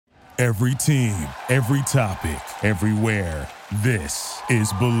Every team, every topic, everywhere. This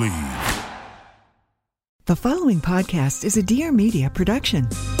is Believe. The following podcast is a Dear Media production.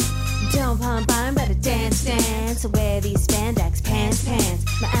 Don't pump on, better dance, dance. Wear these spandex pants,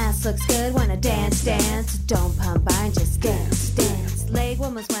 pants. My ass looks good when I dance, dance. Don't pump on, just dance, dance. Leg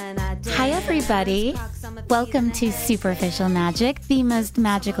warmers when I dance. Hi, everybody. Welcome to Superficial Magic, the most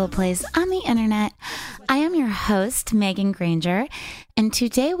magical place on the internet. I am your host, Megan Granger, and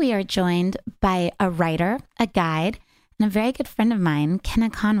today we are joined by a writer, a guide, and a very good friend of mine, Kenna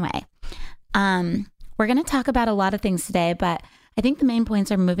Conway. We're going to talk about a lot of things today, but I think the main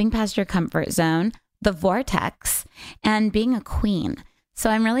points are moving past your comfort zone, the vortex, and being a queen. So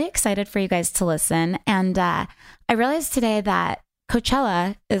I'm really excited for you guys to listen. And I realized today that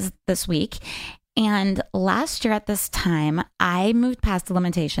Coachella is this week. And last year at this time, I moved past a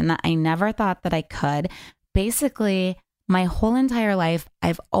limitation that I never thought that I could. Basically, my whole entire life,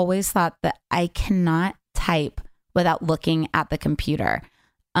 I've always thought that I cannot type without looking at the computer.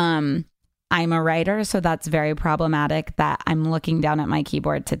 I'm a writer, so that's very problematic that I'm looking down at my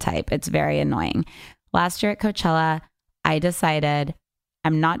keyboard to type. It's very annoying. Last year at Coachella, I decided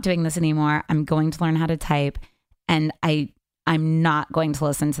I'm not doing this anymore. I'm going to learn how to type, and I'm not going to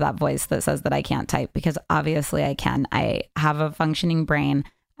listen to that voice that says that I can't type, because obviously I can. I have a functioning brain.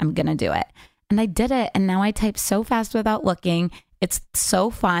 I'm going to do it. And I did it, and now I type so fast without looking. It's so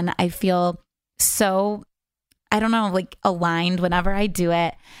fun. I feel so, I don't know, like aligned whenever I do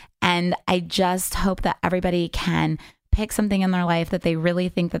it. And I just hope that everybody can pick something in their life that they really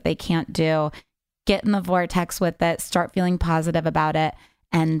think that they can't do, get in the vortex with it, start feeling positive about it,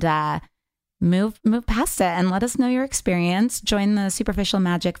 and move past it, and let us know your experience. Join the Superficial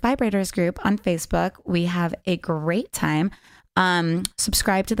Magic Vibrators group on Facebook. We have a great time.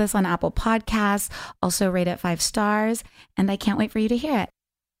 Subscribe to this on Apple Podcasts. Also rate it 5 stars. And I can't wait for you to hear it.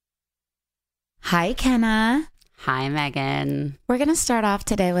 Hi, Kenna. Hi, Megan. We're going to start off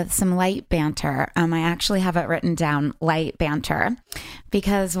today with some light banter. I actually have it written down, light banter,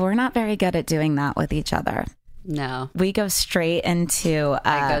 because we're not very good at doing that with each other. No. We go straight into...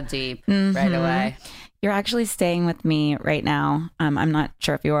 I go deep right away. You're actually staying with me right now. I'm not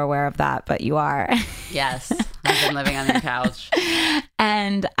sure if you were aware of that, but you are. Yes. I've been living on your couch.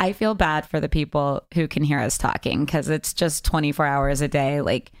 And I feel bad for the people who can hear us talking, because it's just 24 hours a day,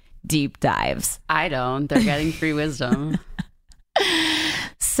 like deep dives. I don't. They're getting free wisdom.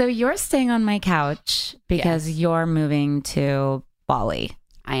 So you're staying on my couch because you're moving to Bali.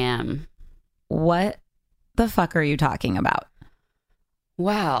 I am. What the fuck are you talking about?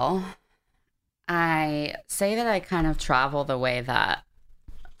 Well, I say that I kind of travel the way that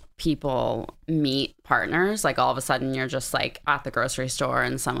people meet partners. Like all of a sudden you're just like at the grocery store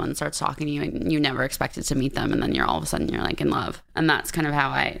and someone starts talking to you and you never expected to meet them, and then you're all of a sudden you're like in love. And that's kind of how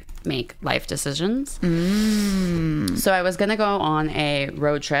I make life decisions. So I was going to go on a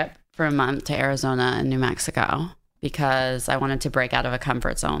road trip for a month to Arizona and New Mexico because I wanted to break out of a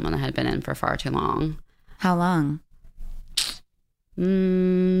comfort zone that I had been in for far too long. How long?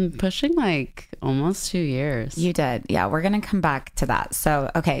 Pushing like almost 2 years. You did. Yeah, we're going to come back to that. So,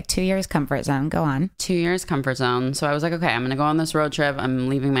 okay, 2 years comfort zone. Go on. 2 years comfort zone. So I was like, okay, I'm going to go on this road trip. I'm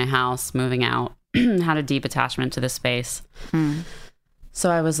leaving my house, moving out. Had a deep attachment to this space. So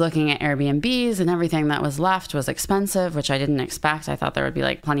I was looking at Airbnbs, and everything that was left was expensive, which I didn't expect. I thought there would be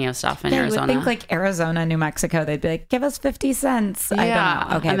like plenty of stuff in Arizona. You would think like Arizona, New Mexico, they'd be like, give us 50 cents. Yeah. I don't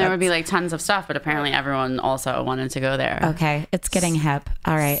know. Okay, and there would be like tons of stuff, but apparently everyone also wanted to go there. Okay, it's getting hip.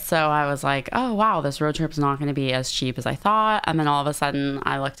 All right. So I was like, oh, wow, this road trip's not going to be as cheap as I thought. And then all of a sudden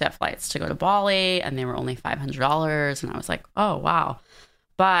I looked at flights to go to Bali, and they were only $500. And I was like, oh, wow.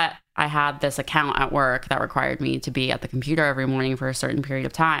 But I had this account at work that required me to be at the computer every morning for a certain period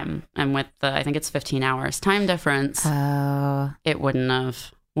of time. And with the, I think it's 15 hours time difference, it wouldn't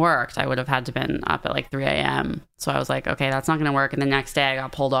have worked. I would have had to been up at like 3 a.m. So I was like, okay, that's not going to work. And the next day I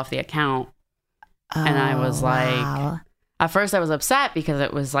got pulled off the account. And I was like, at first I was upset because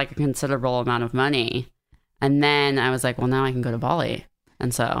it was like a considerable amount of money. And then I was like, well, now I can go to Bali.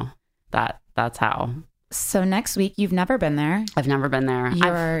 And so that's how. So next week, you've never been there. I've never been there.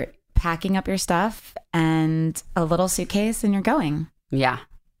 You're packing up your stuff and a little suitcase, and you're going. Yeah.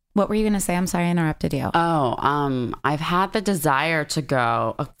 What were you going to say? I'm sorry I interrupted you. Oh, I've had the desire to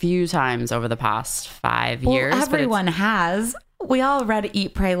go a few times over the past 5 years. Everyone has. We all read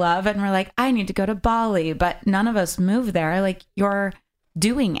Eat, Pray, Love, and we're like, I need to go to Bali, but none of us moved there. Like, you're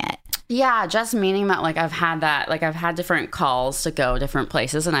doing it. Yeah, just meaning that like I've had different calls to go different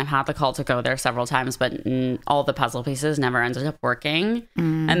places, and I've had the call to go there several times, but all the puzzle pieces never ended up working.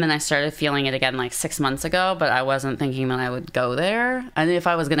 And then I started feeling it again like 6 months ago, but I wasn't thinking that I would go there. And if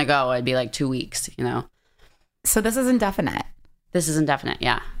I was going to go, it'd be like 2 weeks, you know? So this is indefinite. This is indefinite,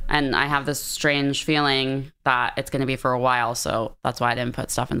 yeah. And I have this strange feeling that it's going to be for a while, so that's why I didn't put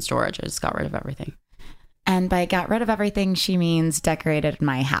stuff in storage. I just got rid of everything. And by got rid of everything, she means decorated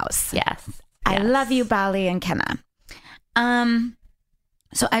my house. Yes. I love you, Bali and Kenna.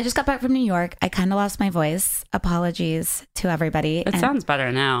 So I just got back from New York. I kind of lost my voice. Apologies to everybody. It sounds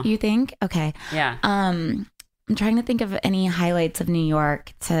better now. You think? Okay. Yeah. I'm trying to think of any highlights of New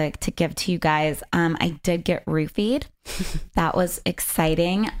York to give to you guys. I did get roofied. That was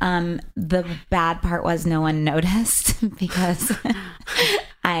exciting. The bad part was no one noticed because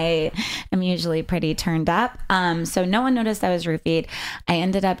I am usually pretty turned up. So no one noticed I was roofied. I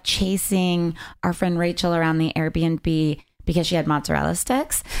ended up chasing our friend Rachel around the Airbnb because she had mozzarella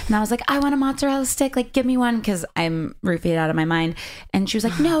sticks. And I was like, I want a mozzarella stick. Like, give me one because I'm roofied out of my mind. And she was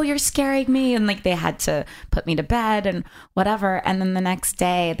like, no, you're scaring me. And like, they had to put me to bed and whatever. And then the next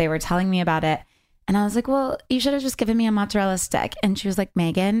day they were telling me about it. And I was like, well, you should have just given me a mozzarella stick. And she was like,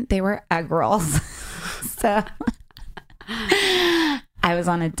 Megan, they were egg rolls. So I was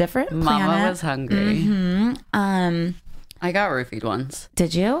on a different planet. Mama was hungry. Mm-hmm. I got roofied once.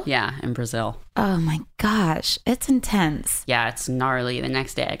 Did you? Yeah, in Brazil. Oh my gosh. It's intense. Yeah, it's gnarly. The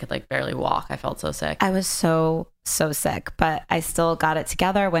next day I could like barely walk. I felt so sick. I was so sick, but I still got it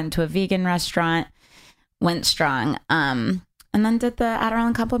together. Went to a vegan restaurant, went strong, and then did the Adderall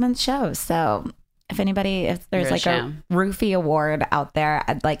and Compliments show. So if there's like a roofie award out there,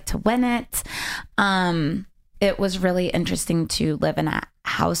 I'd like to win it. It was really interesting to live in a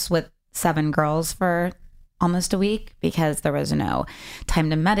house with 7 girls for almost a week because there was no time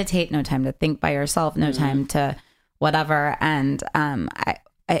to meditate, no time to think by yourself, no time to whatever. And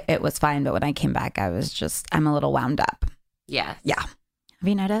it was fine. But when I came back, I'm a little wound up. Yeah. Yeah. Have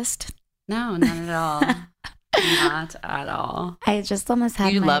you noticed? No, not at all. Not at all. I just almost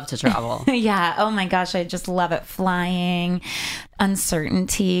had love to travel. Yeah. Oh my gosh. I just love it. Flying,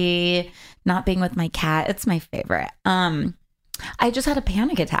 uncertainty, not being with my cat. It's my favorite. I just had a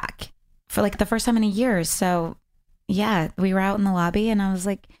panic attack for like the first time in a year. So yeah, we were out in the lobby and I was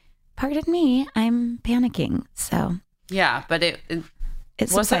like, pardon me, I'm panicking. So yeah, but it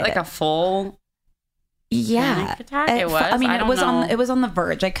was it like a full panic attack? It was. I mean, it was on the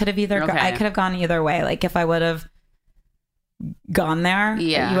verge. I could have gone either way. Like if I would have gone there,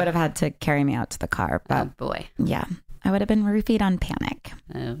 you would have had to carry me out to the car. But oh boy. Yeah. I would have been roofied on panic.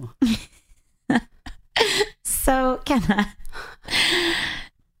 Oh. So Kenna,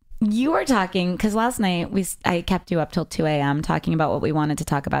 you were talking, because last night I kept you up till 2 a.m. talking about what we wanted to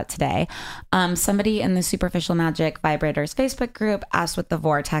talk about today. Somebody in the Superficial Magic Vibrators Facebook group asked what the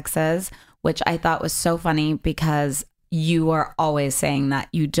vortex is, which I thought was so funny because you are always saying that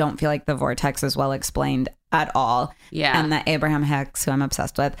you don't feel like the vortex is well explained at all. Yeah. And that Abraham Hicks, who I'm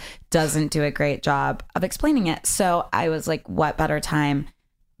obsessed with, doesn't do a great job of explaining it. So I was like, what better time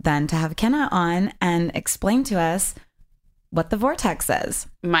than to have Kenna on and explain to us what the vortex is.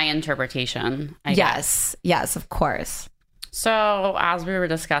 My interpretation, I guess. Yes, of course. So as we were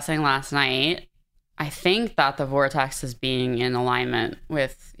discussing last night, I think that the vortex is being in alignment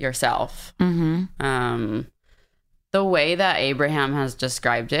with yourself. Mm-hmm. The way that Abraham has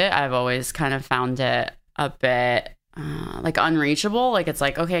described it, I've always kind of found it a bit like unreachable. Like it's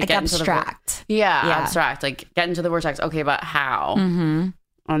like, okay, like get abstract. Into the abstract. Like get into the vortex. Okay, but how? Mm-hmm.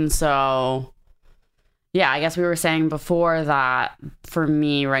 And so, yeah, I guess we were saying before that for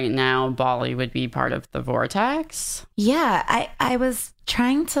me right now, Bali would be part of the vortex. Yeah, I was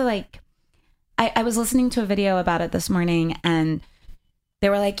trying to like, I was listening to a video about it this morning and they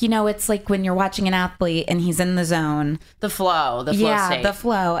were like, it's like when you're watching an athlete and he's in the zone. The flow yeah, state. The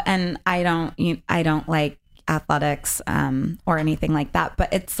flow. And I don't like athletics or anything like that.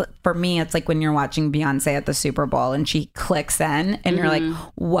 But it's for me, it's like when you're watching Beyonce at the Super Bowl and she clicks in and you're like,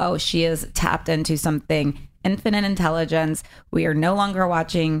 whoa, she is tapped into something, infinite intelligence. We are no longer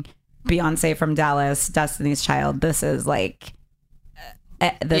watching Beyonce from Dallas, Destiny's Child. This is like,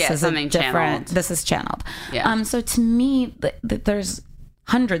 this is something different. Channeled. This is channeled. Yeah. So to me, there's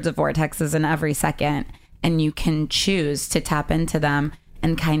hundreds of vortexes in every second and you can choose to tap into them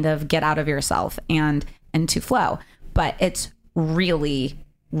and kind of get out of yourself and to flow. But it's really,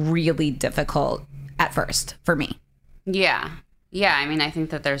 really difficult at first for me. Yeah. I mean, I think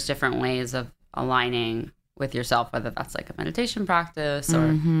that there's different ways of aligning with yourself, whether that's like a meditation practice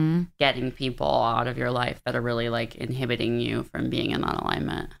or getting people out of your life that are really like inhibiting you from being in that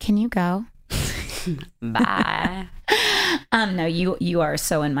alignment. Can you go? Bye. No, you are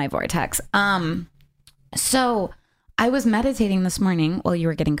so in my vortex. So I was meditating this morning while you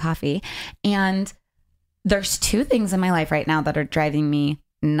were getting coffee, and there's two things in my life right now that are driving me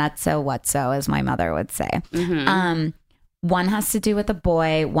nutso whatso, as my mother would say. One has to do with a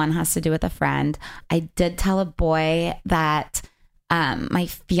boy, one has to do with a friend. I did tell a boy that my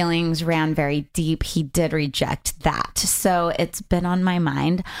feelings ran very deep. He did reject that. So it's been on my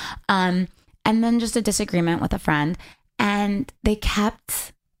mind. And then just a disagreement with a friend. And they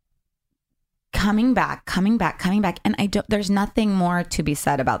kept coming back. And there's nothing more to be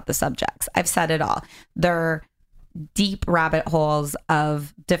said about the subjects. I've said it all. They're deep rabbit holes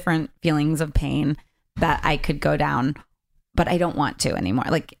of different feelings of pain that I could go down, but I don't want to anymore.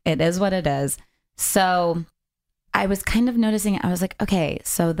 Like, it is what it is. So I was kind of noticing, I was like, okay,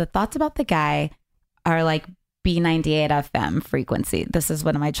 so the thoughts about the guy are like B98 FM frequency. This is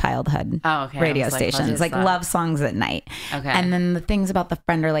one of my childhood radio stations, like love songs at night. Okay. And then the things about the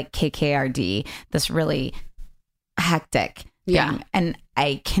friend are like KKRD, this really hectic thing. Yeah. And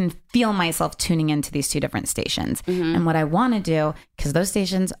I can feel myself tuning into these two different stations. And what I want to do, because those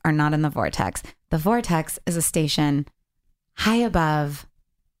stations are not in the vortex. The vortex is a station high above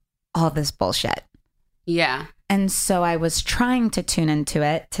all this bullshit. Yeah. And so I was trying to tune into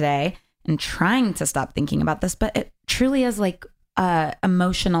it today and trying to stop thinking about this, but it truly is like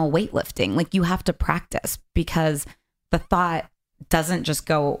emotional weightlifting. Like, you have to practice because the thought doesn't just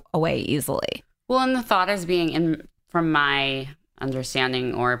go away easily. Well, and the thought is being, from my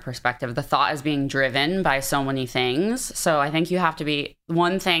understanding or perspective, the thought is being driven by so many things. So I think you have to be,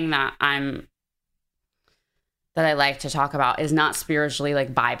 one thing that I like to talk about is not spiritually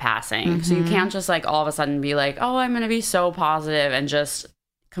like bypassing. So you can't just like all of a sudden be like, oh, I'm going to be so positive and just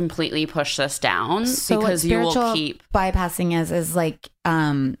completely push this down, so because you will keep bypassing is like,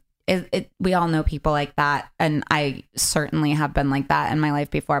 we all know people like that. And I certainly have been like that in my life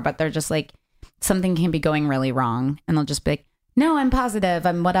before, but they're just like, something can be going really wrong and they'll just be like, no, I'm positive,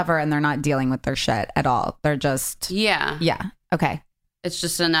 I'm whatever. And they're not dealing with their shit at all. They're just, yeah. Okay. It's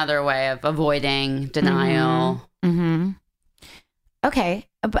just another way of avoiding denial. Okay.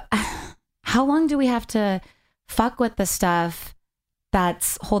 But how long do we have to fuck with the stuff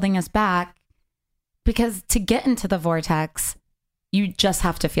that's holding us back? Because to get into the vortex, you just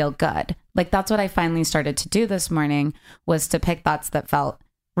have to feel good. Like, that's what I finally started to do this morning, was to pick thoughts that felt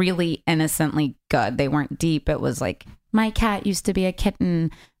really innocently good. They weren't deep. It was like, my cat used to be a kitten.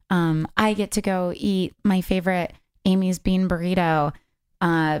 I get to go eat my favorite Amy's bean burrito,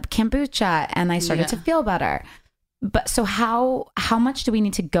 kombucha, and I started to feel better. But so how much do we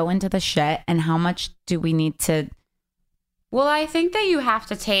need to go into the shit, and how much do we need to? Well, I think that you have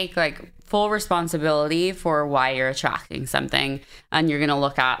to take like full responsibility for why you're attracting something, and you're going to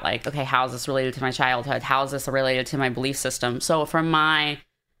look at like, okay, how is this related to my childhood? How is this related to my belief system? So from my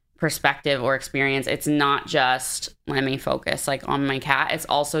perspective or experience, it's not just let me focus like on my cat. It's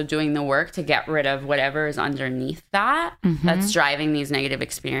also doing the work to get rid of whatever is underneath that that's driving these negative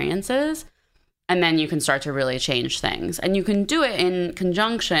experiences. And then you can start to really change things. And you can do it in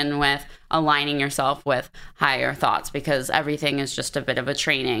conjunction with aligning yourself with higher thoughts, because everything is just a bit of a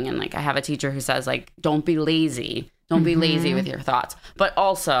training. And like, I have a teacher who says like, don't be lazy. Don't be lazy with your thoughts, but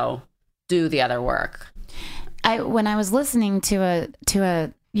also do the other work. When I was listening to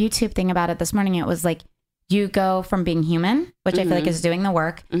a YouTube thing about it this morning, it was like, you go from being human, which I feel like is doing the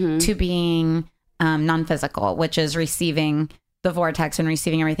work, to being non-physical, which is receiving the vortex and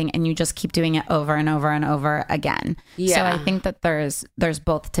receiving everything, and you just keep doing it over and over and over again. So I think that there's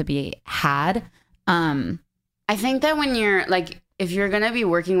both to be had. I think that when you're like, if you're going to be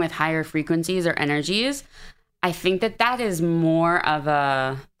working with higher frequencies or energies, I think that is more of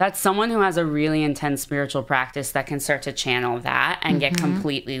that's someone who has a really intense spiritual practice that can start to channel that and get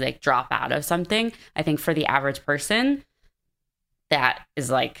completely like drop out of something. I think for the average person, that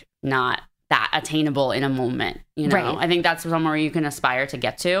is like not that attainable in a moment, you know? Right. I think that's somewhere you can aspire to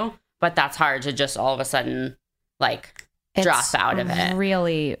get to, but that's hard to just all of a sudden like drop out of it.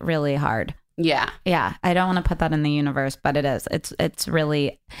 Really, really hard. Yeah. Yeah. I don't want to put that in the universe, but it is. It's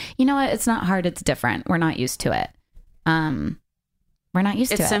really, you know what? It's not hard. It's different. We're not used to it. We're not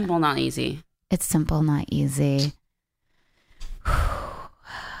used to it. It's simple, not easy. It's simple, not easy.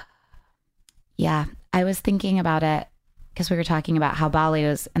 Yeah. I was thinking about it because we were talking about how Bali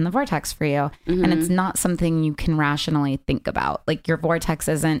was in the vortex for you. And it's not something you can rationally think about. Like, your vortex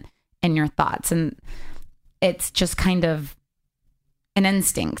isn't in your thoughts, and it's just kind of an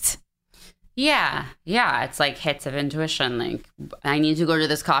instinct. Yeah. It's like hits of intuition. Like, I need to go to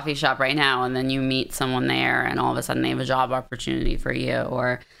this coffee shop right now. And then you meet someone there and all of a sudden they have a job opportunity for you.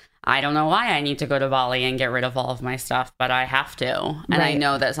 Or I don't know why I need to go to Bali and get rid of all of my stuff, but I have to. And I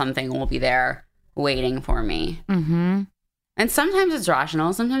know that something will be there waiting for me. Mm-hmm. And sometimes it's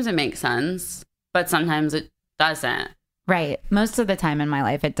rational. Sometimes it makes sense, but sometimes it doesn't. Right. Most of the time in my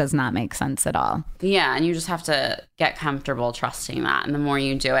life, it does not make sense at all. Yeah, and you just have to get comfortable trusting that. And the more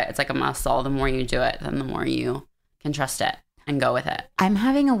you do it, it's like a muscle. The more you do it, then the more you can trust it and go with it. I'm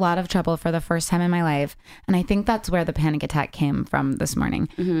having a lot of trouble for the first time in my life. And I think that's where the panic attack came from this morning.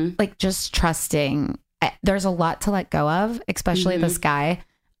 Mm-hmm. Like just trusting. There's a lot to let go of, especially this guy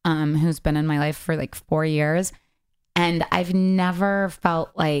who's been in my life for like 4 years. And I've never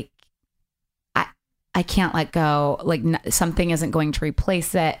felt like I can't let go, like something isn't going to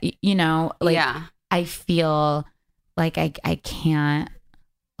replace it, you know, like I feel like I can't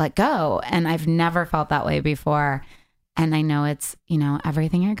let go. And I've never felt that way before. And I know it's, you know,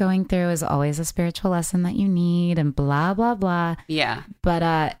 everything you're going through is always a spiritual lesson that you need and blah, blah, blah. Yeah.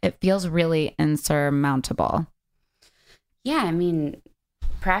 But it feels really insurmountable. Yeah. I mean,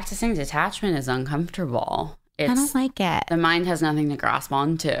 practicing detachment is uncomfortable. I don't like it. The mind has nothing to grasp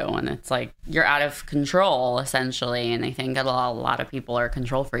onto, and it's like you're out of control essentially. And I think that a lot of people are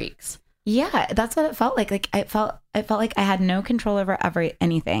control freaks. Yeah, that's what it felt like. Like it felt like I had no control over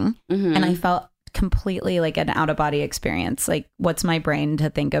anything, and I felt completely like an out of body experience. Like, what's my brain to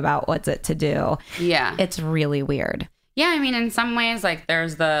think about? What's it to do? Yeah, it's really weird. Yeah, I mean, in some ways, like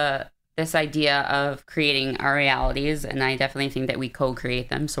there's this idea of creating our realities, and I definitely think that we co-create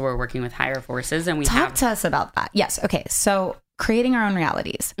them. So we're working with higher forces, and we talk to us about that. Yes. Okay. So creating our own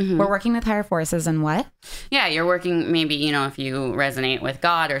realities. We're working with higher forces, and what? Yeah, you're working. Maybe, you know, if you resonate with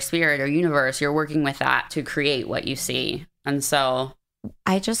God or spirit or universe, you're working with that to create what you see. And so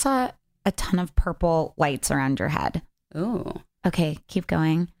I just saw a ton of purple lights around your head. Ooh. Okay, keep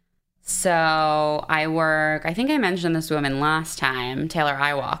going. So I think I mentioned this woman last time, Taylor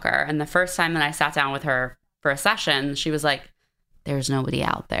Iwalker. And the first time that I sat down with her for a session, she was like, there's nobody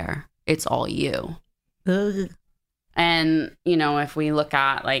out there. It's all you. Ugh. And, you know, if we look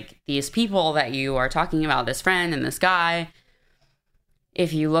at like these people that you are talking about, this friend and this guy,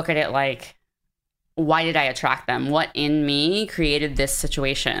 if you look at it like, why did I attract them? What in me created this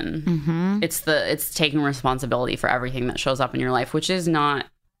situation? It's taking responsibility for everything that shows up in your life, which is not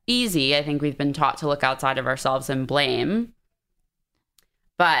easy. I think we've been taught to look outside of ourselves and blame.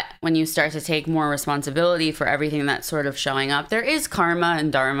 But when you start to take more responsibility for everything that's sort of showing up, there is karma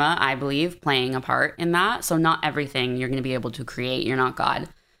and dharma, I believe, playing a part in that. So not everything you're going to be able to create. You're not God.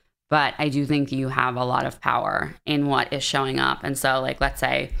 But I do think you have a lot of power in what is showing up. And so, like, let's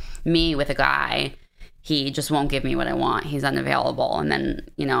say me with a guy, he just won't give me what I want. He's unavailable. And then,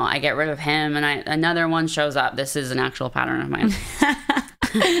 you know, I get rid of him and another one shows up. This is an actual pattern of mine.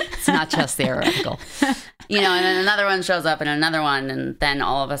 It's not just theoretical. You know, and then another one shows up and another one. And then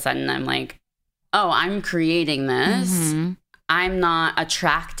all of a sudden I'm like, oh, I'm creating this. I'm not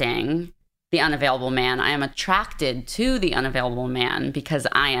attracting the unavailable man. I am attracted to the unavailable man because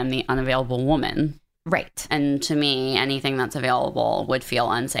I am the unavailable woman. Right. And to me, anything that's available would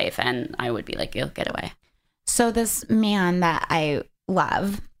feel unsafe. And I would be like, you'll get away. So this man that I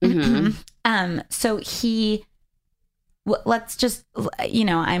love, so he... let's just, you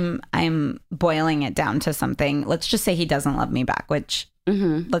know, I'm boiling it down to something. Let's just say he doesn't love me back, which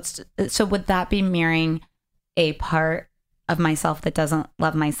so would that be mirroring a part of myself that doesn't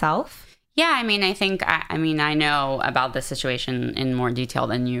love myself? Yeah, I mean, I know about this situation in more detail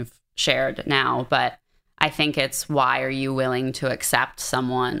than you've shared now, but I think it's, why are you willing to accept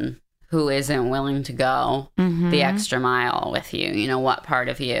someone who isn't willing to go the extra mile with you? You know, what part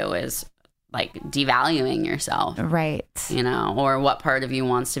of you is like devaluing yourself, right? You know, or what part of you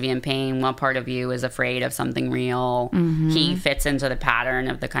wants to be in pain? What part of you is afraid of something real? He fits into the pattern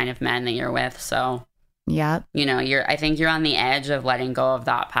of the kind of men that you're with. So, yeah, you know, I think you're on the edge of letting go of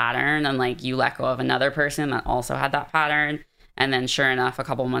that pattern, and like you let go of another person that also had that pattern, and then sure enough, a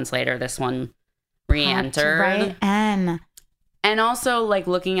couple months later, this one re-entered, right? And also like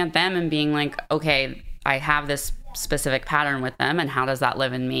looking at them and being like, okay, I have this specific pattern with them, and how does that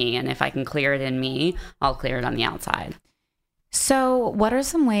live in me? And if I can clear it in me, I'll clear it on the outside. So what are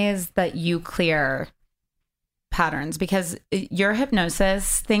some ways that you clear patterns? Because your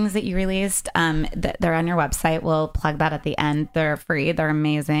hypnosis things that you released, they're on your website. We'll plug that at the end. They're free. They're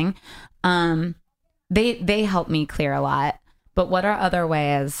amazing. They help me clear a lot. But what are other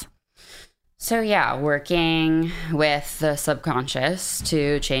ways? So yeah, working with the subconscious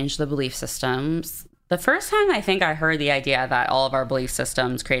to change the belief systems the first time I think I heard the idea that all of our belief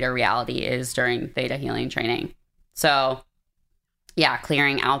systems create a reality is during theta healing training. So yeah,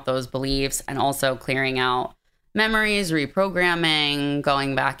 clearing out those beliefs and also clearing out memories, reprogramming,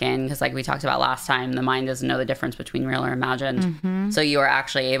 going back in, because like we talked about last time, the mind doesn't know the difference between real or imagined. Mm-hmm. So you are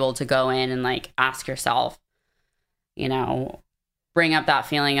actually able to go in and like ask yourself, you know, bring up that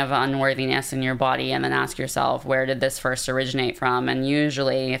feeling of unworthiness in your body and then ask yourself, where did this first originate from? And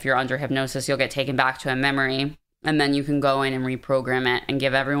usually if you're under hypnosis, you'll get taken back to a memory, and then you can go in and reprogram it and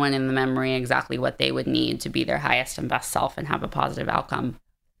give everyone in the memory exactly what they would need to be their highest and best self and have a positive outcome.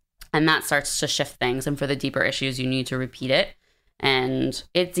 And that starts to shift things. And for the deeper issues, you need to repeat it. And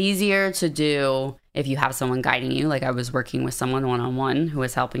it's easier to do if you have someone guiding you. Like I was working with someone one-on-one who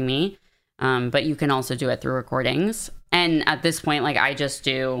was helping me. But you can also do it through recordings. And at this point, like I just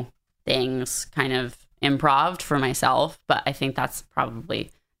do things kind of improv for myself. But I think that's probably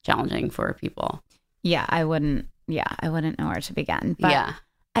challenging for people. Yeah, I wouldn't know where to begin. But yeah.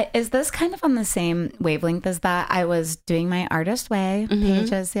 Is this kind of on the same wavelength as that? I was doing my Artist Way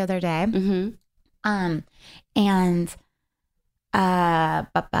pages the other day. Mm-hmm. I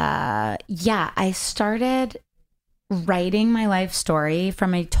started writing my life story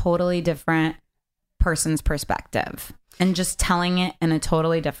from a totally different person's perspective and just telling it in a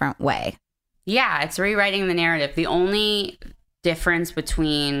totally different way. Yeah, it's rewriting the narrative. The only difference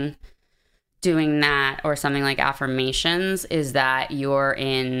between doing that or something like affirmations is that you're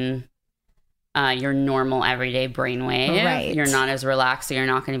in your normal everyday brainwave. Right. You're not as relaxed, so you're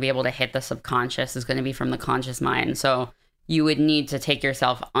not going to be able to hit the subconscious. It's going to be from the conscious mind. So you would need to take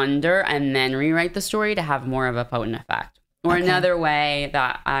yourself under and then rewrite the story to have more of a potent effect. Or another way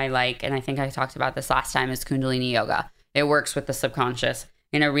that I like, and I think I talked about this last time, is Kundalini yoga. It works with the subconscious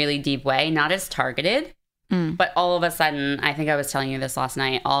in a really deep way, not as targeted, but all of a sudden, I think I was telling you this last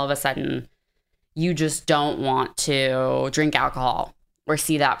night, all of a sudden, you just don't want to drink alcohol or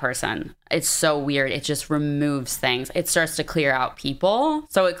see that person. It's so weird. It just removes things. It starts to clear out people.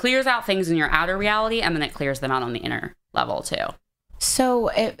 So it clears out things in your outer reality, and then it clears them out on the inner level too. So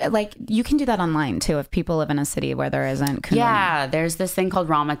you can do that online too if people live in a city where there isn't Kundalini. Yeah, there's this thing called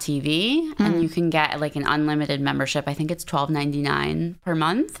Rama TV, and you can get like an unlimited membership. I think it's $12.99 per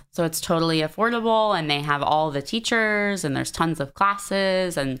month. So it's totally affordable, and they have all the teachers, and there's tons of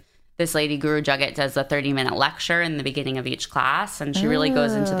classes, and this lady, Guru Jagat, does a 30-minute lecture in the beginning of each class, and she really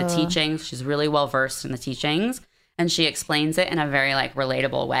goes into the teachings. She's really well-versed in the teachings, and she explains it in a very, like,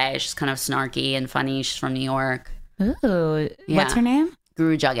 relatable way. She's kind of snarky and funny. She's from New York. Ooh. Yeah. What's her name?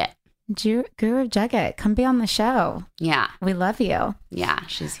 Guru Jagat. Guru Jagat. Come be on the show. Yeah. We love you. Yeah,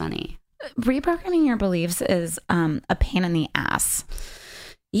 she's funny. Reprogramming your beliefs is a pain in the ass.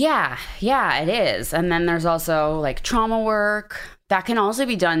 Yeah, it is. And then there's also, like, trauma work. That can also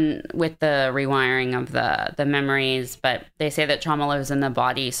be done with the rewiring of the memories, but they say that trauma lives in the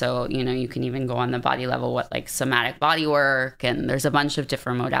body. So, you know, you can even go on the body level with like somatic body work, and there's a bunch of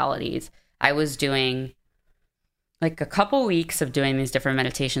different modalities. I was doing like a couple weeks of doing these different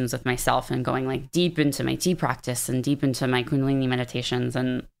meditations with myself and going like deep into my tea practice and deep into my Kundalini meditations.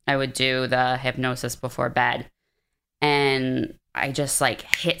 And I would do the hypnosis before bed, and I just like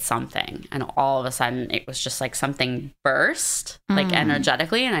hit something, and all of a sudden it was just like something burst like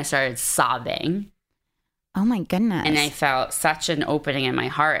energetically, and I started sobbing. Oh my goodness. And I felt such an opening in my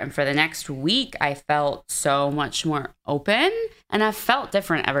heart. And for the next week, I felt so much more open, and I've felt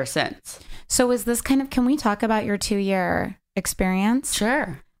different ever since. So is this kind of, can we talk about your 2-year experience?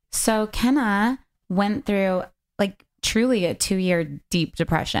 Sure. So Kenna went through like truly a 2-year deep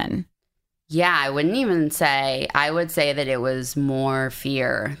depression. Yeah, I would say that it was more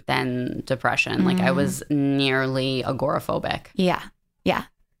fear than depression. Like I was nearly agoraphobic. Yeah.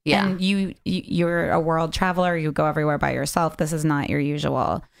 And you're a world traveler. You go everywhere by yourself. This is not your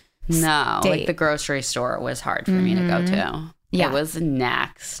usual No, state. like the grocery store was hard for me to go to. Yeah. It was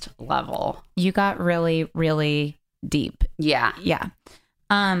next level. You got really, really deep. Yeah. Yeah.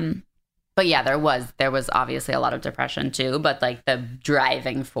 But yeah, there was obviously a lot of depression too, but like the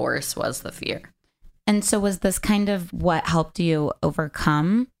driving force was the fear. And so was this kind of what helped you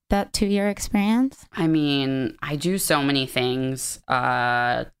overcome that 2-year experience? I mean, I do so many things.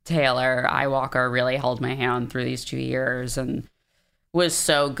 Taylor Eyewalker really held my hand through these 2 years and was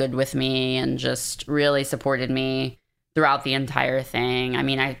so good with me and just really supported me throughout the entire thing. I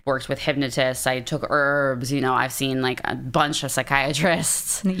mean, I worked with hypnotists. I took herbs. You know, I've seen like a bunch of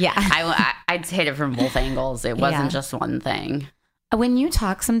psychiatrists. Yeah. I'd hit it from both angles. It wasn't just one thing. When you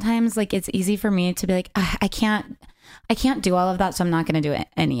talk sometimes, like it's easy for me to be like, I can't do all of that, so I'm not going to do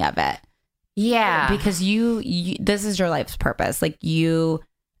any of it. Yeah. Because you this is your life's purpose. Like you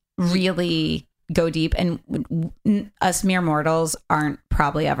really go deep, and us mere mortals aren't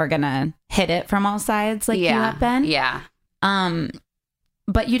probably ever gonna hit it from all sides like you have been. Yeah.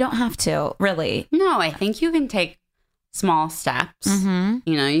 But you don't have to, really. No, I think you can take small steps. Mm-hmm.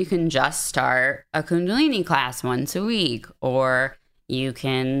 You know, you can just start a Kundalini class once a week, or you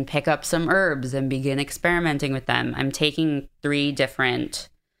can pick up some herbs and begin experimenting with them. I'm taking 3 different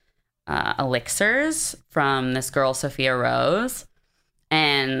elixirs from this girl, Sophia Rose.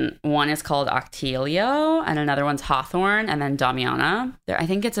 And one is called Octilio, and another one's Hawthorn, and then Damiana. I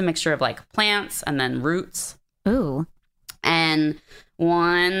think it's a mixture of like plants and then roots. Ooh. And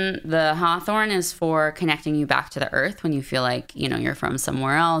the Hawthorn is for connecting you back to the earth when you feel like, you know, you're from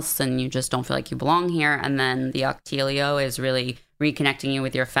somewhere else and you just don't feel like you belong here. And then the Octilio is really reconnecting you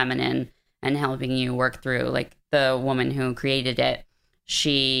with your feminine and helping you work through, like, the woman who created it.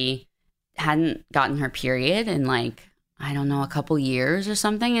 She hadn't gotten her period in like, I don't know, a couple years or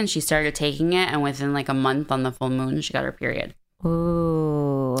something. And she started taking it. And within like a month on the full moon, she got her period.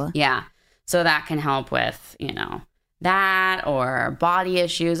 Ooh. Yeah. So that can help with, you know, that or body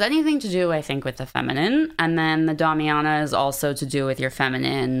issues, anything to do, I think, with the feminine. And then the Damiana is also to do with your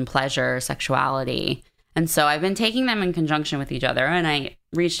feminine pleasure, sexuality. And so I've been taking them in conjunction with each other. And I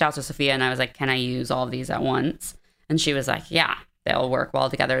reached out to Sophia and I was like, can I use all of these at once? And she was like, yeah, they'll work well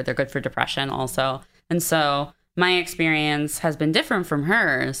together. They're good for depression also. And so my experience has been different from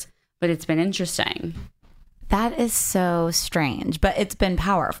hers, but it's been interesting. That is so strange, but it's been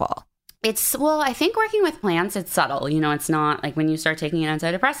powerful. Well, I think working with plants, it's subtle. You know, it's not like when you start taking an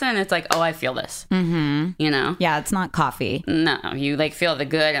antidepressant, it's like, oh, I feel this. Mm-hmm. You know? Yeah, it's not coffee. No, you like feel the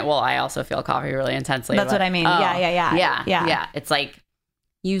good. Well, I also feel coffee really intensely. That's what I mean. Oh, Yeah. It's like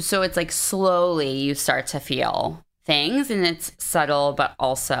so it's like slowly you start to feel things, and it's subtle, but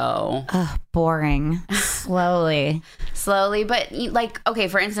also boring. Slowly. But like, okay,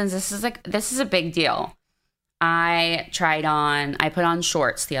 for instance, this is a big deal. I put on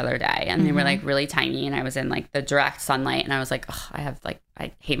shorts the other day, and they were like really tiny, and I was in like the direct sunlight, and I was like,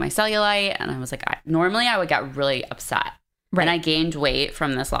 I hate my cellulite. And I was like, normally I would get really upset. Right. And I gained weight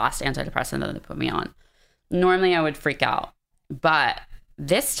from this last antidepressant that they put me on. Normally I would freak out. But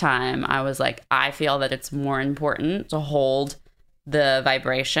this time I was like, I feel that it's more important to hold the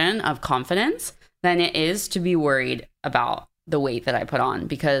vibration of confidence than it is to be worried about the weight that I put on,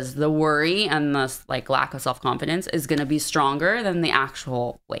 because the worry and the like lack of self-confidence is going to be stronger than the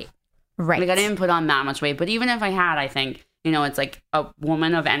actual weight. Right. Like, I didn't put on that much weight, but even if I had, I think, you know, it's like a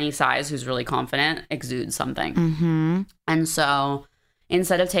woman of any size who's really confident exudes something. Mm-hmm. And so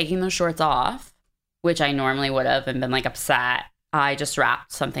instead of taking the shorts off, which I normally would have and been like upset, I just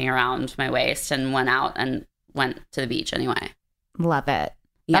wrapped something around my waist and went to the beach anyway. Love it.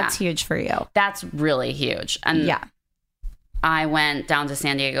 Yeah. That's huge for you. That's really huge. And yeah. I went down to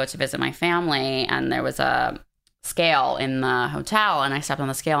San Diego to visit my family, and there was a scale in the hotel, and I stepped on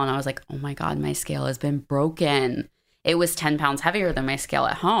the scale and I was like, oh my God, my scale has been broken. It was 10 pounds heavier than my scale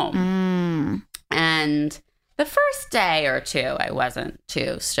at home. And the first day or two, I wasn't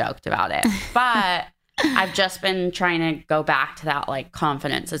too stoked about it, but I've just been trying to go back to that, like,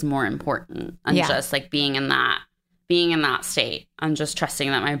 confidence is more important, and just like being in that state and just trusting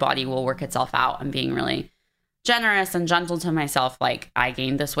that my body will work itself out, and being really generous and gentle to myself. Like, I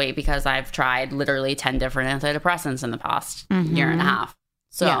gained this weight because I've tried literally 10 different antidepressants in the past year and a half.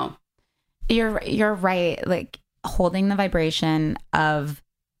 So you're right. Like, holding the vibration of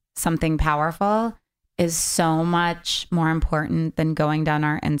something powerful is so much more important than going down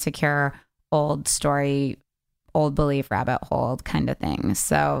our insecure old story, old belief rabbit hole kind of thing.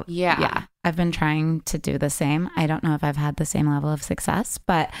 So yeah, I've been trying to do the same. I don't know if I've had the same level of success,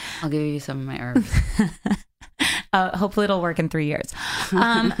 but I'll give you some of my herbs. Hopefully it'll work in 3 years.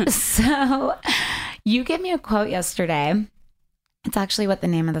 So you gave me a quote yesterday. It's actually what the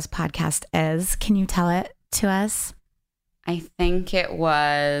name of this podcast is. Can you tell it to us? I think it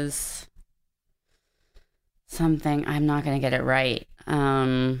was something, I'm not going to get it right.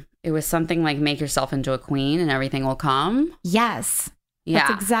 It was something like, make yourself into a queen and everything will come. Yes. Yeah.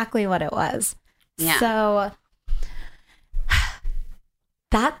 That's exactly what it was. Yeah. So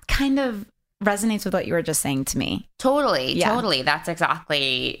that kind of resonates with what you were just saying to me. Totally. Yeah. Totally. That's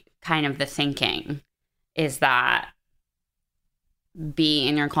exactly kind of the thinking, is that be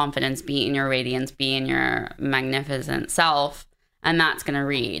in your confidence, be in your radiance, be in your magnificent self, and that's going to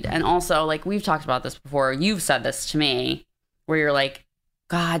read. And also, like, we've talked about this before. You've said this to me, where you're like,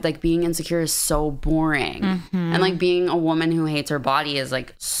 God, like, being insecure is so boring. Mm-hmm. And like, being a woman who hates her body is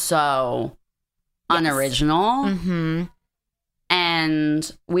like so unoriginal. Mm-hmm. And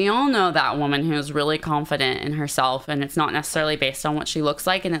And we all know that woman who's really confident in herself, and it's not necessarily based on what she looks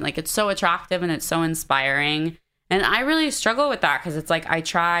like, and it's so attractive and it's so inspiring. And I really struggle with that because it's like I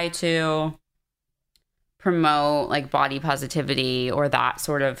try to promote like body positivity or that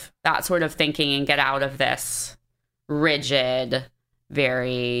sort of thinking and get out of this rigid,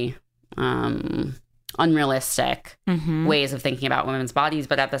 very unrealistic ways of thinking about women's bodies.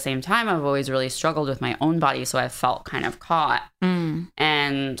 But at the same time, I've always really struggled with my own body, so I've felt kind of caught.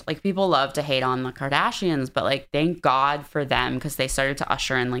 And like people love to hate on the Kardashians, but like thank God for them because they started to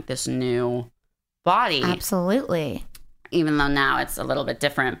usher in like this new body. Absolutely. Even though now it's a little bit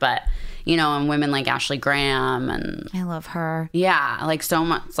different, but you know, and women like Ashley Graham and I love her. Yeah, like so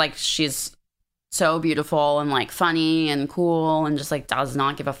much. Like she's so beautiful and like funny and cool and just like does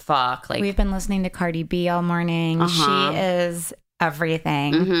not give a fuck. Like we've been listening to Cardi B all morning. She is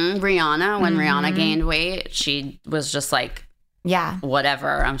everything. Rihanna, when Rihanna gained weight, she was just like, yeah,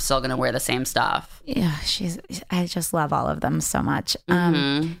 whatever. I'm still gonna wear the same stuff. Yeah, I just love all of them so much.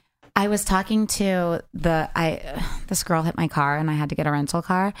 I was talking to this girl hit my car and I had to get a rental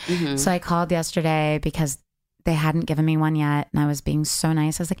car. So I called yesterday because they hadn't given me one yet. And I was being so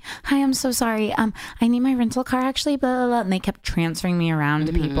nice. I was like, hi, I'm so sorry. I need my rental car actually, blah, blah, blah. And they kept transferring me around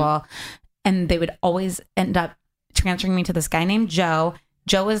to people. And they would always end up transferring me to this guy named Joe.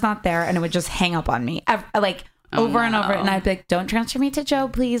 Joe was not there and it would just hang up on me over and over. And I'd be like, don't transfer me to Joe,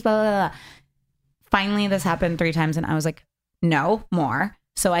 please, blah, blah, blah. Finally, this happened 3 times and I was like, no more.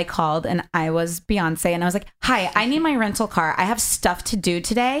 So I called and I was Beyonce and I was like, hi, I need my rental car. I have stuff to do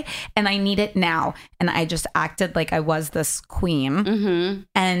today and I need it now. And I just acted like I was this queen.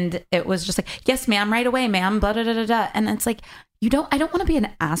 And it was just like, yes, ma'am, right away, ma'am, blah, blah, blah, blah, blah. And it's like, I don't want to be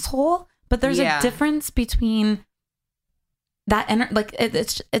an asshole, but there's a difference between that.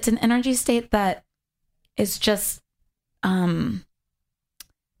 It's an energy state that is just, it's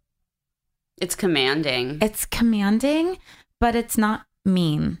commanding. It's commanding, but it's not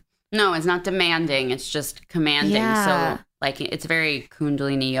mean. No, it's not demanding. It's just commanding. Yeah. So like it's very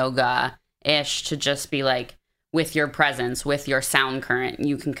Kundalini yoga-ish to just be like with your presence, with your sound current,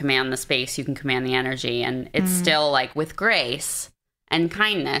 you can command the space, you can command the energy. And it's still like with grace and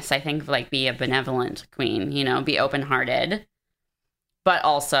kindness, I think like be a benevolent queen, you know, be open-hearted, but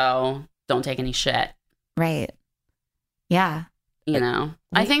also don't take any shit. Right. Yeah. You know,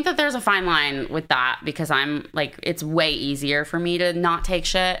 I think that there's a fine line with that because I'm like, it's way easier for me to not take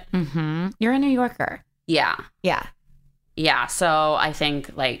shit. You're a New Yorker. Yeah. Yeah. Yeah. So I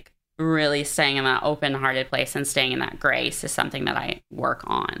think like really staying in that open-hearted place and staying in that grace is something that I work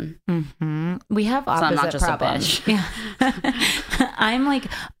on. We have opposite I'm not just problems. a bitch. Yeah. I'm like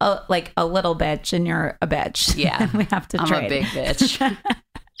a little bitch and you're a bitch. Yeah. We have to trade. I'm a big bitch.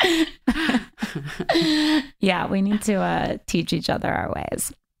 Yeah, we need to teach each other our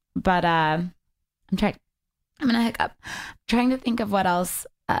ways. But I'm gonna hiccup. I'm trying to think of what else.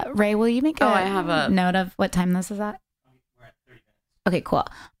 Ray, will you make I have a note of what time this is at? We're at 30 minutes. Okay, cool.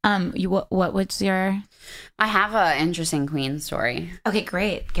 What was your? I have an interesting queen story. Okay,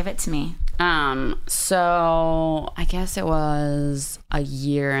 great. Give it to me. So I guess it was a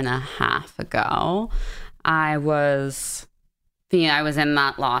year and a half ago. I was in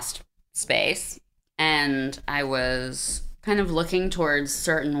that lost space and I was kind of looking towards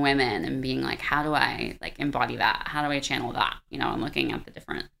certain women and being like, how do I like embody that? How do I channel that? You know, I'm looking at the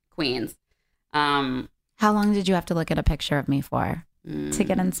different queens. How long did you have to look at a picture of me for to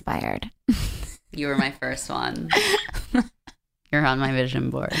get inspired? You were my first one. You're on my vision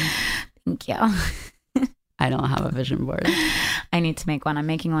board. Thank you. I don't have a vision board. I need to make one. I'm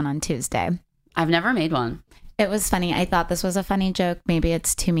making one on Tuesday. I've never made one. It was funny. I thought this was a funny joke. Maybe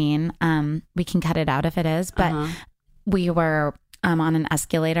it's too mean. We can cut it out if it is. But we were on an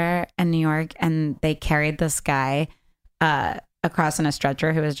escalator in New York and they carried this guy across in a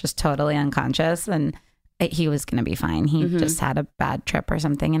stretcher who was just totally unconscious. And he was going to be fine. He just had a bad trip or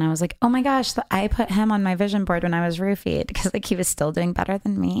something. And I was like, oh my gosh, I put him on my vision board when I was roofied because like he was still doing better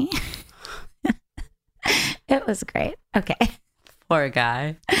than me. It was great. Okay. Poor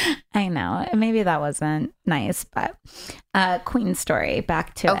guy. I know. Maybe that wasn't nice, but queen story.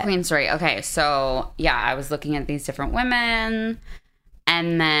 Back to it. Queen story. Okay. So yeah, I was looking at these different women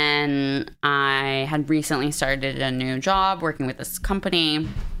and then I had recently started a new job working with this company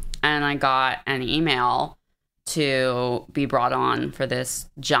and I got an email to be brought on for this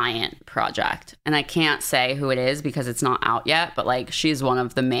giant project. And I can't say who it is because it's not out yet, but like she's one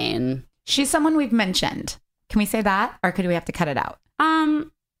of the main. She's someone we've mentioned. Can we say that or could we have to cut it out?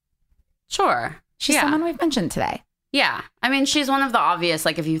 Sure. She's someone we've mentioned today. Yeah. I mean, she's one of the obvious,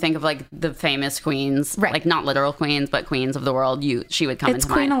 like, if you think of, like, the famous queens, Right. like, not literal queens, but queens of the world, she would come It's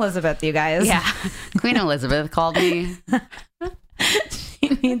into Queen mind. Elizabeth, you guys. Yeah. Queen Elizabeth called me. She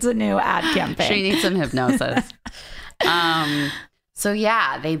needs a new ad campaign. She needs some hypnosis. So,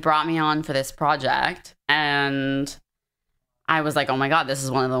 yeah, they brought me on for this project, and I was like, oh, my God, this is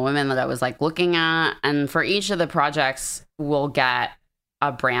one of the women that I was, like, looking at. And for each of the projects, we'll get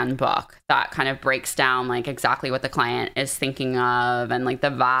a brand book that kind of breaks down like exactly what the client is thinking of and like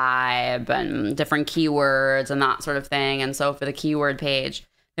the vibe and different keywords and that sort of thing. And so for the keyword page,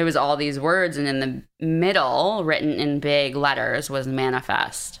 there was all these words, and in the middle, written in big letters, was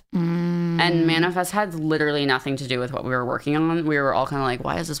manifest. And manifest had literally nothing to do with what we were working on. We were all kind of like,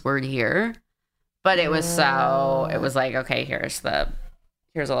 why is this word here? But it was it was like, okay, here's a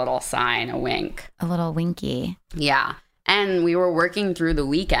little sign, a wink. A little winky. Yeah. And we were working through the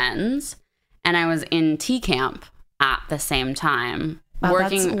weekends, and I was in T camp at the same time. Wow,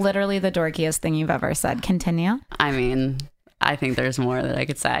 that's literally the dorkiest thing you've ever said. Continue. I mean, I think there's more that I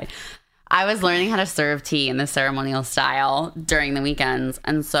could say. I was learning how to serve tea in the ceremonial style during the weekends.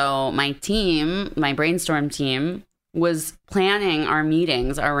 And so my team, my brainstorm team, was planning our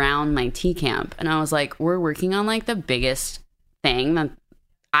meetings around my tea camp. And I was like, we're working on like the biggest thing that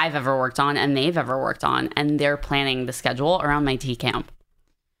I've ever worked on and they've ever worked on, and they're planning the schedule around my tea camp.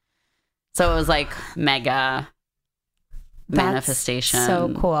 So it was like mega manifestation.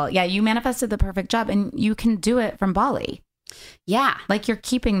 So cool. Yeah, you manifested the perfect job, and you can do it from Bali. Yeah. Like, you're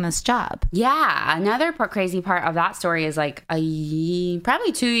keeping this job. Yeah. Another crazy part of that story is like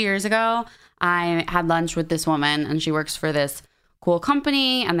probably 2 years ago, I had lunch with this woman, and she works for this cool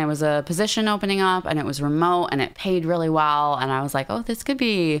company, and there was a position opening up, and it was remote, and it paid really well. And I was like, oh, this could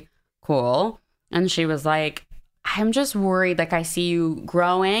be cool. And she was like, I'm just worried. Like, I see you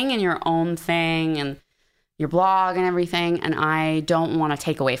growing in your own thing and your blog and everything, and I don't want to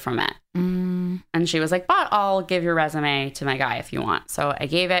take away from it. And she was like, but I'll give your resume to my guy if you want. So I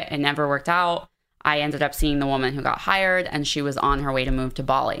gave it. It never worked out. I ended up seeing the woman who got hired, and she was on her way to move to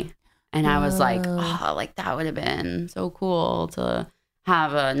Bali. And I was like, oh, like that would have been so cool to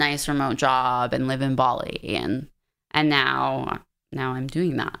have a nice remote job and live in Bali. And now I'm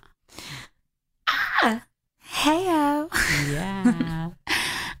doing that. Heyo.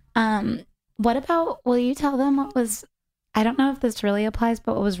 Yeah. What about, will you tell them what was, I don't know if this really applies,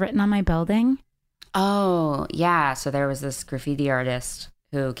 but what was written on my building? Oh, yeah. So there was this graffiti artist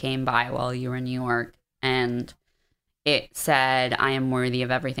who came by while you were in New York, and it said, I am worthy of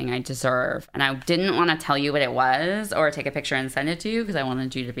everything I deserve. And I didn't want to tell you what it was or take a picture and send it to you because I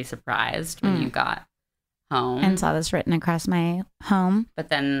wanted you to be surprised when you got home. And saw this written across my home. But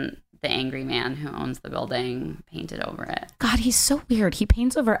then the angry man who owns the building painted over it. God, he's so weird. He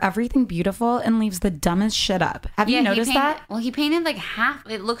paints over everything beautiful and leaves the dumbest shit up. Have you noticed that? Well, he painted like half.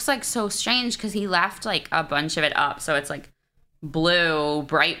 It looks like so strange because he left like a bunch of it up. So it's like blue,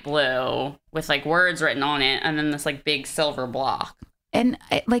 bright blue with like words written on it, and then this like big silver block. And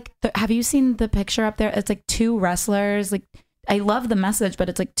have you seen the picture up there? It's like two wrestlers. Like, I love the message, but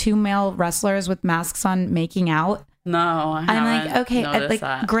it's like two male wrestlers with masks on making out. No, I'm like, okay,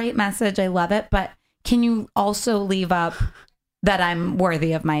 that. Great message. I love it. But can you also leave up that I'm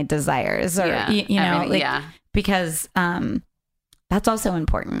worthy of my desires, or you know, because that's also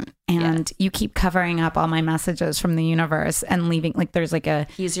important. And you keep covering up all my messages from the universe and leaving, like, there's like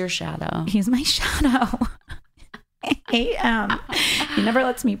he's your shadow. He's my shadow. I hate him. He never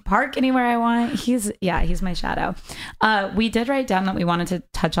lets me park anywhere I want. He's my shadow. We did write down that we wanted to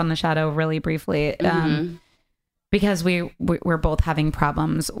touch on the shadow really briefly, because we're both having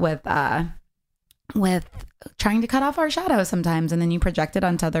problems with trying to cut off our shadow sometimes, and then you project it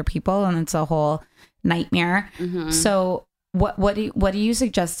onto other people, and it's a whole nightmare. So what do you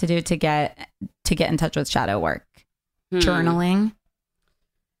suggest to do to get in touch with shadow work? Journaling.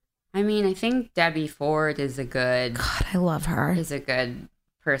 I mean, I think Debbie Ford is a good... God, I love her. Is a good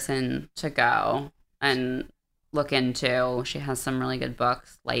person to go and look into. She has some really good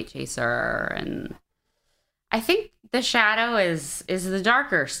books, Light Chaser, and I think the shadow is the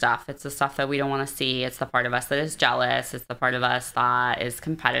darker stuff. It's the stuff that we don't want to see. It's the part of us that is jealous. It's the part of us that is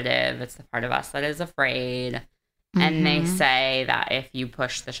competitive. It's the part of us that is afraid. And they say that if you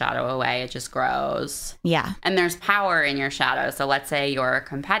push the shadow away, it just grows. Yeah. And there's power in your shadow. So let's say you're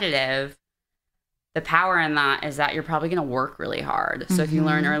competitive. The power in that is that you're probably going to work really hard. So if you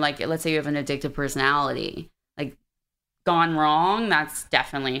learn, or like, let's say you have an addictive personality, like gone wrong, that's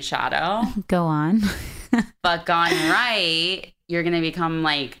definitely shadow. Go on. But gone right, you're going to become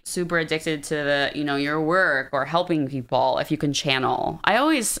like super addicted to your work or helping people if you can channel. I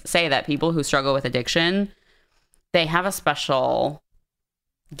always say that people who struggle with addiction, they have a special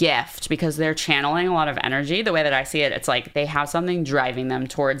gift because they're channeling a lot of energy. The way that I see it, it's like they have something driving them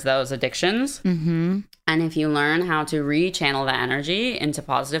towards those addictions. Mm-hmm. And if you learn how to rechannel that energy into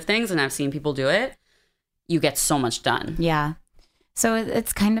positive things, and I've seen people do it, you get so much done. Yeah. So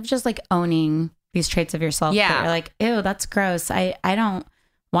it's kind of just like owning these traits of yourself. Yeah. That you're like, ew, that's gross. I don't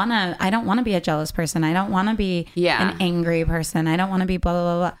want to be a jealous person. I don't want to be an angry person. I don't want to be blah, blah,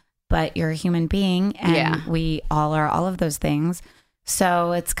 blah, blah. But you're a human being, and we all are all of those things.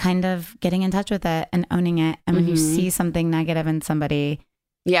 So it's kind of getting in touch with it and owning it. And when you see something negative in somebody,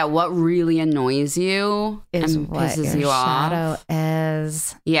 what really annoys you is and what pisses your you shadow off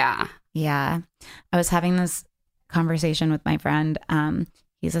is. Yeah. I was having this conversation with my friend.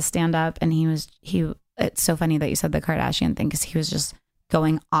 He's a stand-up, and it's so funny that you said the Kardashian thing, because he was just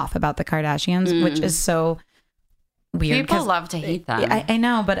going off about the Kardashians, which is so weird. People love to hate them. I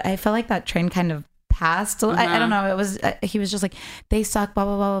know, but I feel like that train kind of passed. I don't know. It was he was just like, they suck, blah,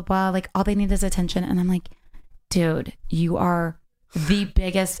 blah, blah, blah, blah. Like, all they need is attention. And I'm like, dude, you are the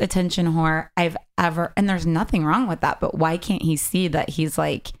biggest attention whore I've ever, and there's nothing wrong with that. But why can't he see that he's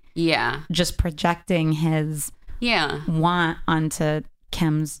like, just projecting his want onto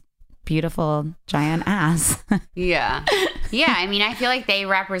Kim's beautiful giant ass? I mean, I feel like they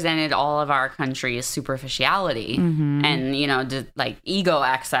represented all of our country's superficiality and, like ego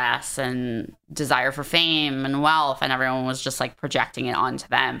excess and desire for fame and wealth, and everyone was just like projecting it onto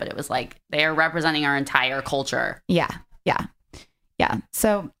them. But it was like they are representing our entire culture. Yeah.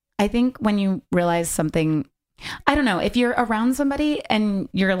 So I think when you realize something, I don't know, if you're around somebody and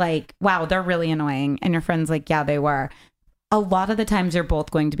you're like, wow, they're really annoying, and your friend's like, yeah, they were. A lot of the times you're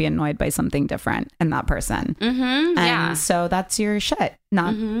both going to be annoyed by something different in that person. And so that's your shit.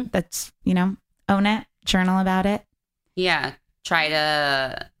 That's, own it, journal about it. Yeah. Try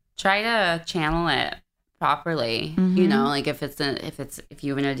to channel it properly. Like if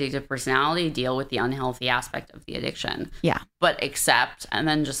you have an addictive personality, deal with the unhealthy aspect of the addiction. Yeah. But accept and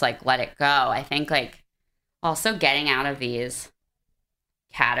then just like let it go. I think like also getting out of these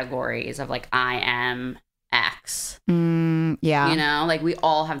categories of like I am X. Like we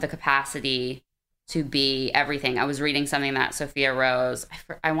all have the capacity to be everything. I was reading something that Sophia Rose,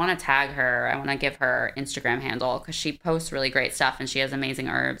 I want to tag her. I want to give her Instagram handle because she posts really great stuff and she has amazing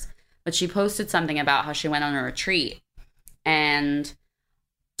herbs. But she posted something about how she went on a retreat and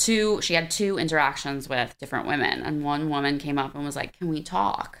she had 2 interactions with different women. And one woman came up and was like, can we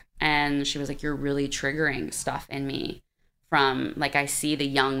talk? And she was like, you're really triggering stuff in me from like, I see the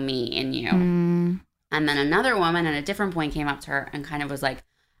young me in you. And then another woman at a different point came up to her and kind of was like,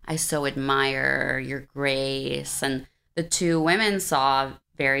 I so admire your grace. And the 2 women saw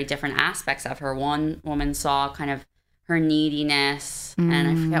very different aspects of her. One woman saw kind of her neediness, and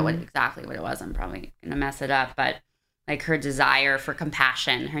I forget exactly what it was. I'm probably going to mess it up, but like her desire for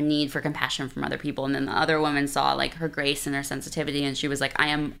compassion, her need for compassion from other people. And then the other woman saw like her grace and her sensitivity, and she was like, I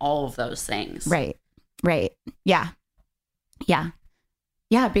am all of those things. Right. Yeah.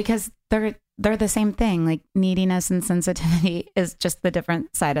 Because they're the same thing. Like neediness and sensitivity is just the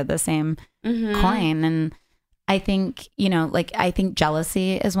different side of the same coin. And I think, I think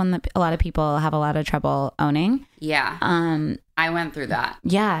jealousy is one that a lot of people have a lot of trouble owning. Yeah. I went through that.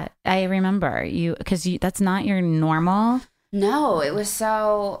 Yeah. I remember because that's not your normal. No, it was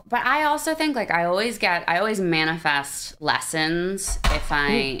so, but I also think like I always manifest lessons if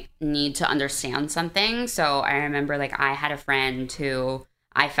I need to understand something. So I remember like I had a friend who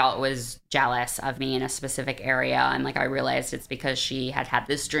I felt was jealous of me in a specific area. And like, I realized it's because she had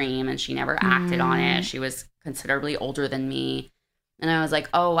this dream and she never acted on it. She was considerably older than me. And I was like,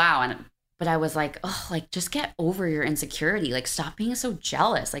 oh, wow. But I was like, oh, like, just get over your insecurity. Like, stop being so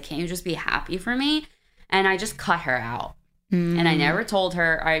jealous. Like, can't you just be happy for me? And I just cut her out. And I never told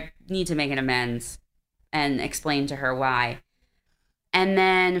her I need to make an amends and explain to her why. And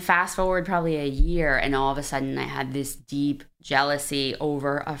then fast forward probably a year, and all of a sudden I had this deep jealousy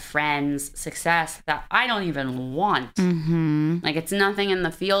over a friend's success that I don't even want. Like, it's nothing in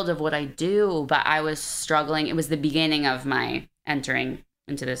the field of what I do, but I was struggling. It was the beginning of my entering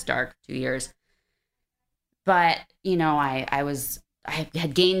into this dark 2 years. But, I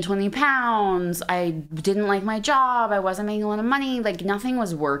had gained 20 pounds. I didn't like my job. I wasn't making a lot of money. Like, nothing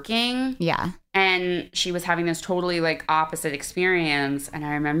was working. Yeah. And she was having this totally, like, opposite experience. And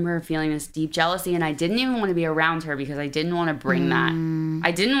I remember feeling this deep jealousy. And I didn't even want to be around her because I didn't want to bring that.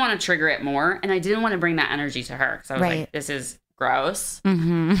 I didn't want to trigger it more. And I didn't want to bring that energy to her. So I was like, this is gross.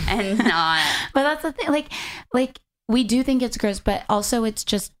 And not. But that's the thing. Like, we do think it's gross, but also it's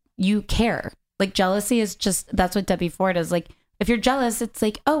just you care. Like, jealousy is just, that's what Debbie Ford is. Like, if you're jealous, it's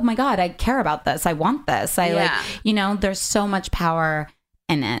like, oh my God, I care about this. I want this. There's so much power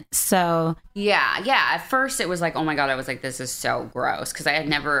in it. So yeah. At first it was like, oh my God, I was like, this is so gross. Cause I had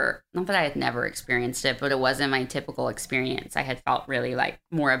never, not that I had never experienced it, but it wasn't my typical experience. I had felt really like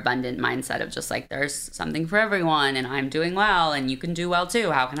more abundant mindset of just like, there's something for everyone and I'm doing well and you can do well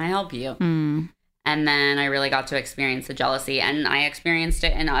too. How can I help you? And then I really got to experience the jealousy, and I experienced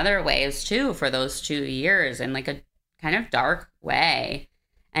it in other ways too for those 2 years in like a kind of dark way.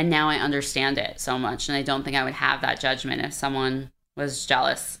 And now I understand it so much. And I don't think I would have that judgment if someone was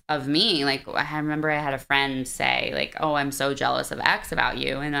jealous of me. Like, I remember I had a friend say like, oh, I'm so jealous of X about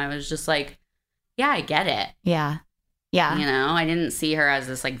you. And I was just like, yeah, I get it. Yeah. I didn't see her as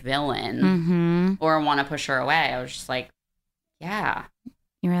this like villain or want to push her away. I was just like, yeah.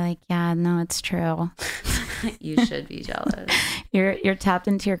 You were like, yeah, no, it's true. You should be jealous. You're tapped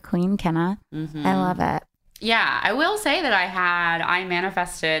into your queen, Kenna. I love it. Yeah, I will say that I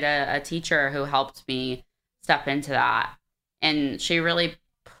manifested a teacher who helped me step into that. And she really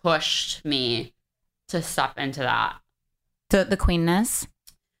pushed me to step into that. The queenness?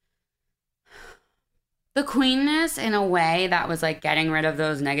 The queenness in a way that was like getting rid of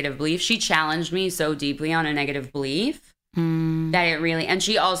those negative beliefs. She challenged me so deeply on a negative belief that it really, and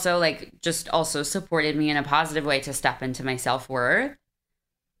she also like just also supported me in a positive way to step into my self-worth.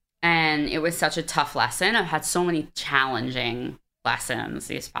 And it was such a tough lesson. I've had so many challenging lessons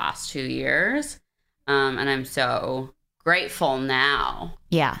these past 2 years. And I'm so grateful now.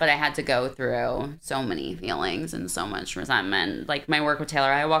 Yeah. But I had to go through so many feelings and so much resentment. Like my work with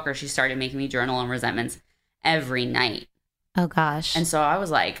Taylor Highwalker, she started making me journal on resentments every night. Oh, gosh. And so I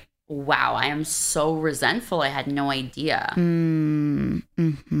was like, wow, I am so resentful. I had no idea. A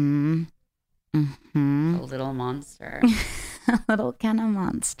little monster. A little Kenna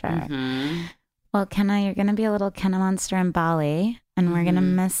monster. Well, Kenna, you're going to be a little Kenna monster in Bali, and we're going to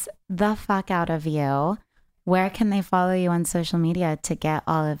miss the fuck out of you. Where can they follow you on social media to get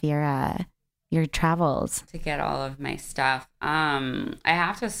all of your travels? To get all of my stuff. I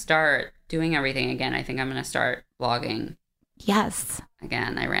have to start doing everything again. I think I'm going to start vlogging. Yes.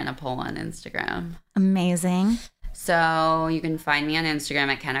 Again, I ran a poll on Instagram. Amazing. So you can find me on Instagram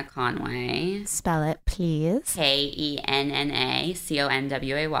at Kenna Conway. Spell it, please. KENNACONWAY.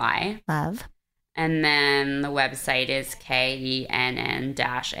 Love. And then the website is KENN-A.com.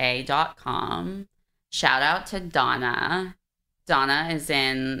 Shout out to Donna. Donna is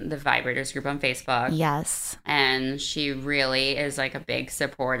in the Vibrators group on Facebook. Yes. And she really is like a big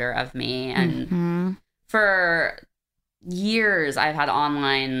supporter of me. And for years, I've had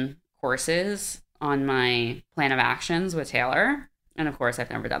online courses on my plan of actions with Taylor. And of course, I've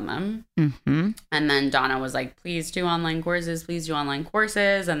never done them. And then Donna was like, please do online courses. Please do online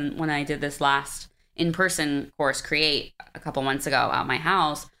courses. And when I did this last in-person course, Create, a couple months ago at my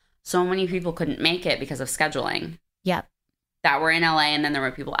house, so many people couldn't make it because of scheduling. Yep. That were in LA. And then there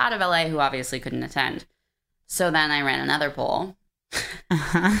were people out of LA who obviously couldn't attend. So then I ran another poll.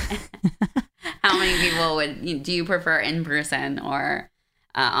 How many people do you prefer in person or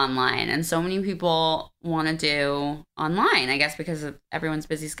online? And so many people want to do online, I guess, because of everyone's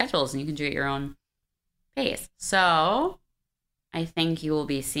busy schedules and you can do it at your own pace. So I think you will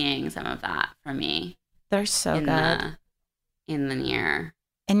be seeing some of that from me. They're so good. In the near.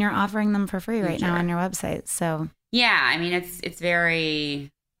 And you're offering them for free right now on your website. So yeah, I mean, it's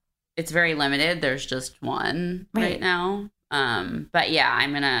very limited. There's just one right now. But yeah,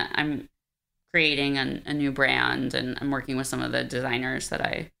 I'm creating a new brand, and I'm working with some of the designers that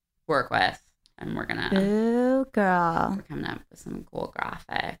I work with, and we're coming up with some cool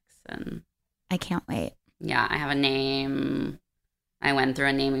graphics, and I can't wait. Yeah, I have a name. I went through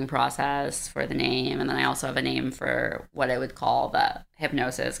a naming process for the name, and then I also have a name for what I would call the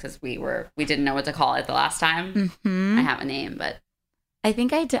hypnosis, because we didn't know what to call it the last time. I have a name, but I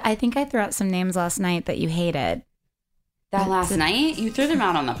think I threw out some names last night that you hated. Last night? You threw them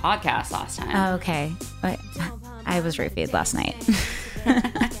out on the podcast last time. Oh, okay. I was roofied last night.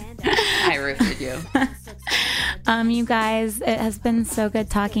 I roofied you. You guys, it has been so good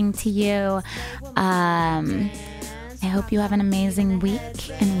talking to you. I hope you have an amazing week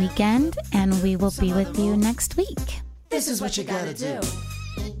and weekend, and we will be with you next week. This is what you gotta do.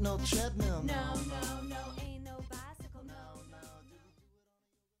 Ain't no treadmill. No, ain't no bicycle.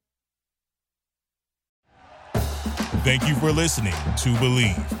 Thank you for listening to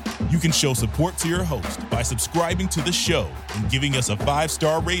Believe. You can show support to your host by subscribing to the show and giving us a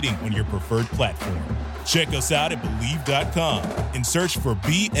 5-star rating on your preferred platform. Check us out at Believe.com and search for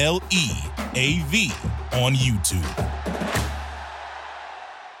BLEAV on YouTube.